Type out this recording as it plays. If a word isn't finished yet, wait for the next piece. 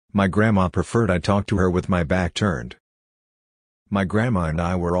My grandma preferred I talk to her with my back turned. My grandma and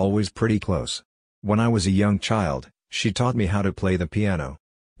I were always pretty close. When I was a young child, she taught me how to play the piano.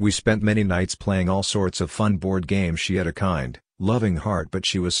 We spent many nights playing all sorts of fun board games. She had a kind, loving heart, but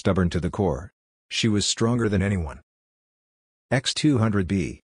she was stubborn to the core. She was stronger than anyone.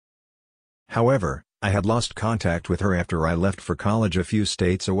 X200B. However, I had lost contact with her after I left for college a few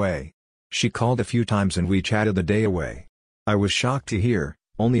states away. She called a few times and we chatted the day away. I was shocked to hear,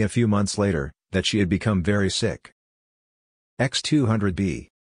 only a few months later, that she had become very sick. X200B.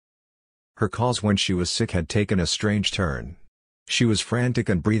 Her calls when she was sick had taken a strange turn. She was frantic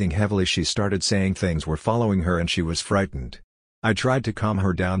and breathing heavily. She started saying things were following her and she was frightened. I tried to calm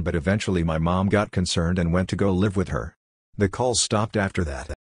her down, but eventually my mom got concerned and went to go live with her. The calls stopped after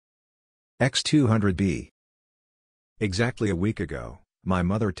that. X200B. Exactly a week ago, my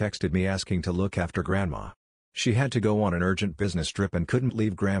mother texted me asking to look after Grandma. She had to go on an urgent business trip and couldn't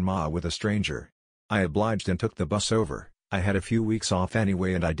leave Grandma with a stranger. I obliged and took the bus over. I had a few weeks off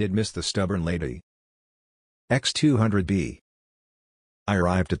anyway and I did miss the stubborn lady. X200B. I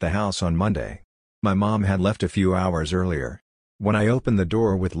arrived at the house on Monday. My mom had left a few hours earlier. When I opened the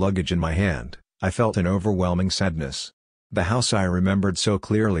door with luggage in my hand, I felt an overwhelming sadness. The house I remembered so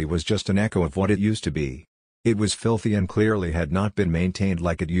clearly was just an echo of what it used to be. It was filthy and clearly had not been maintained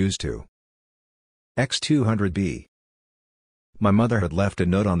like it used to. X200B. My mother had left a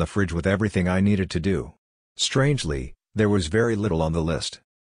note on the fridge with everything I needed to do. Strangely, there was very little on the list.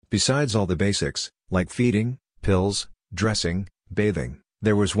 Besides all the basics, like feeding, pills, dressing, bathing,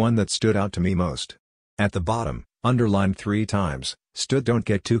 there was one that stood out to me most. At the bottom, underlined 3 times, stood "Don't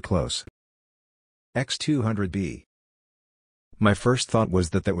get too close." X200B. My first thought was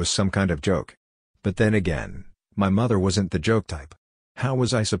that was some kind of joke. But then again, my mother wasn't the joke type. How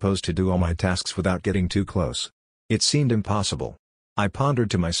was I supposed to do all my tasks without getting too close? It seemed impossible. I pondered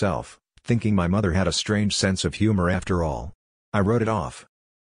to myself, thinking my mother had a strange sense of humor after all. I wrote it off.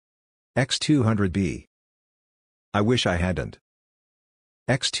 X200B. I wish I hadn't.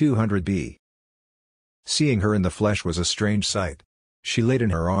 X200B. Seeing her in the flesh was a strange sight. She laid in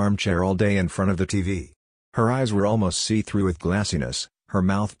her armchair all day in front of the TV. Her eyes were almost see-through with glassiness, her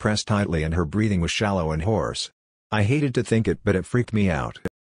mouth pressed tightly and her breathing was shallow and hoarse. I hated to think it, but it freaked me out.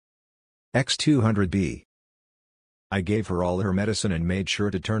 X200B. I gave her all her medicine and made sure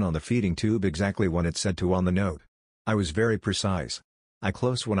to turn on the feeding tube exactly when it said to on the note. I was very precise. I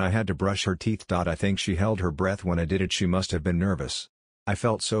close when I had to brush her teeth. I think she held her breath when I did it. She must have been nervous. I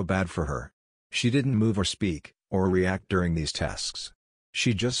felt so bad for her. She didn't move or speak, or react during these tasks.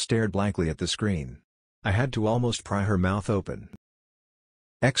 She just stared blankly at the screen. I had to almost pry her mouth open.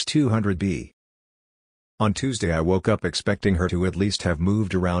 X200B. On Tuesday I woke up expecting her to at least have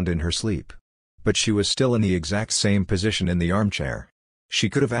moved around in her sleep. But she was still in the exact same position in the armchair. She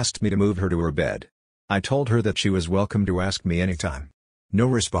could have asked me to move her to her bed. I told her that she was welcome to ask me anytime. No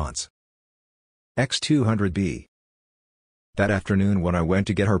response. X200B. That afternoon when I went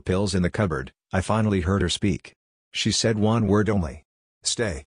to get her pills in the cupboard, I finally heard her speak. She said one word only.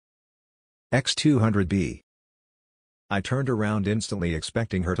 Stay. X200B. I turned around instantly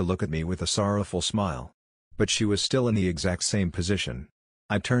expecting her to look at me with a sorrowful smile. But she was still in the exact same position.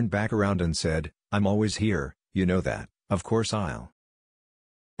 I turned back around and said, "I'm always here, you know that, of course I'll."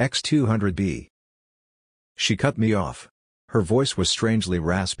 X200B. She cut me off. Her voice was strangely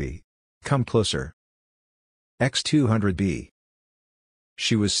raspy. "Come closer." X200B.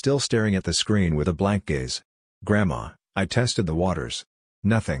 She was still staring at the screen with a blank gaze. "Grandma, I tested the waters.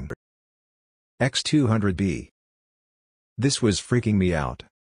 Nothing." X200B. This was freaking me out.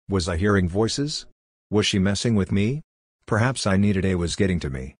 Was I hearing voices? Was she messing with me? Perhaps I needed a was getting to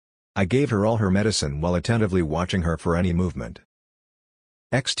me. I gave her all her medicine while attentively watching her for any movement.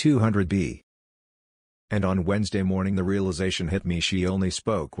 X200B. And on Wednesday morning the realization hit me, she only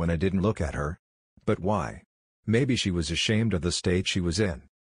spoke when I didn't look at her. But why? Maybe she was ashamed of the state she was in.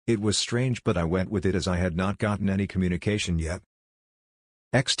 It was strange, but I went with it as I had not gotten any communication yet.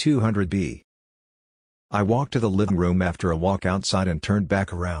 X200B. I walked to the living room after a walk outside and turned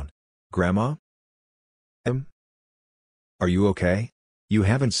back around. "Grandma? Are you okay? You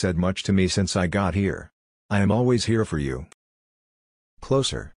haven't said much to me since I got here. I am always here for you."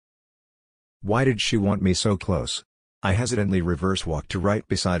 Closer. Why did she want me so close? I hesitantly reverse walked to right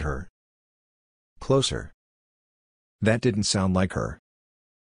beside her. Closer. That didn't sound like her.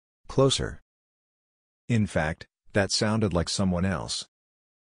 Closer. In fact, that sounded like someone else.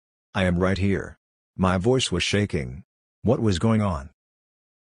 "I am right here." My voice was shaking. What was going on?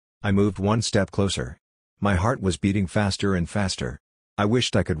 I moved one step closer. My heart was beating faster and faster. I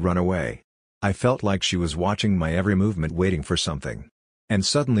wished I could run away. I felt like she was watching my every movement, waiting for something. And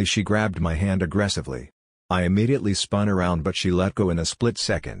suddenly she grabbed my hand aggressively. I immediately spun around, but she let go in a split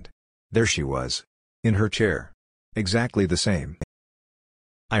second. There she was. In her chair. Exactly the same.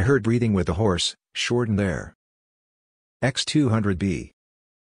 I heard breathing with a hoarse, shortened air. X200B.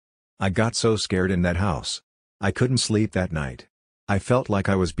 I got so scared in that house. I couldn't sleep that night. I felt like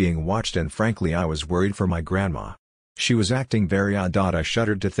I was being watched, and frankly I was worried for my grandma. She was acting very odd. I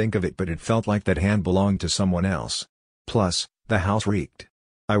shuddered to think of it, but it felt like that hand belonged to someone else. Plus, the house reeked.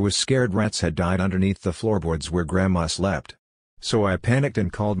 I was scared rats had died underneath the floorboards where Grandma slept. So I panicked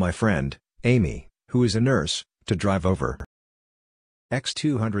and called my friend, Amy, who is a nurse, to drive over.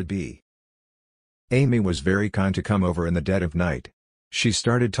 X200B. Amy was very kind to come over in the dead of night. She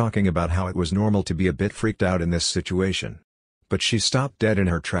started talking about how it was normal to be a bit freaked out in this situation. But she stopped dead in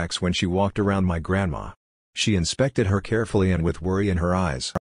her tracks when she walked around my grandma. She inspected her carefully and with worry in her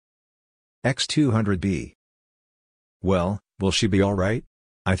eyes. X200B. Well, will she be alright?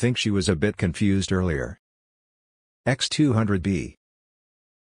 I think she was a bit confused earlier. X200B.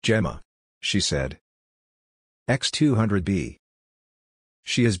 Gemma. She said. X200B.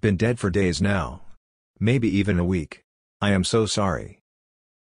 She has been dead for days now. Maybe even a week. I am so sorry.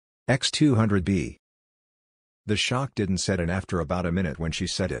 X200B. The shock didn't set in after about a minute when she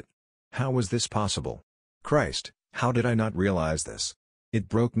said it. How was this possible? Christ, how did I not realize this? It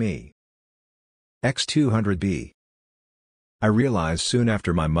broke me. X200B. I realized soon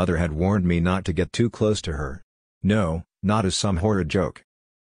after my mother had warned me not to get too close to her. No, not as some horrid joke.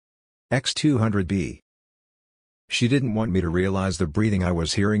 X200B. She didn't want me to realize the breathing I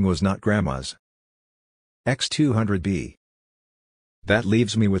was hearing was not Grandma's. X200B. That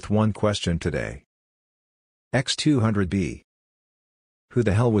leaves me with one question today. X200B. Who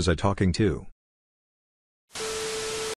the hell was I talking to?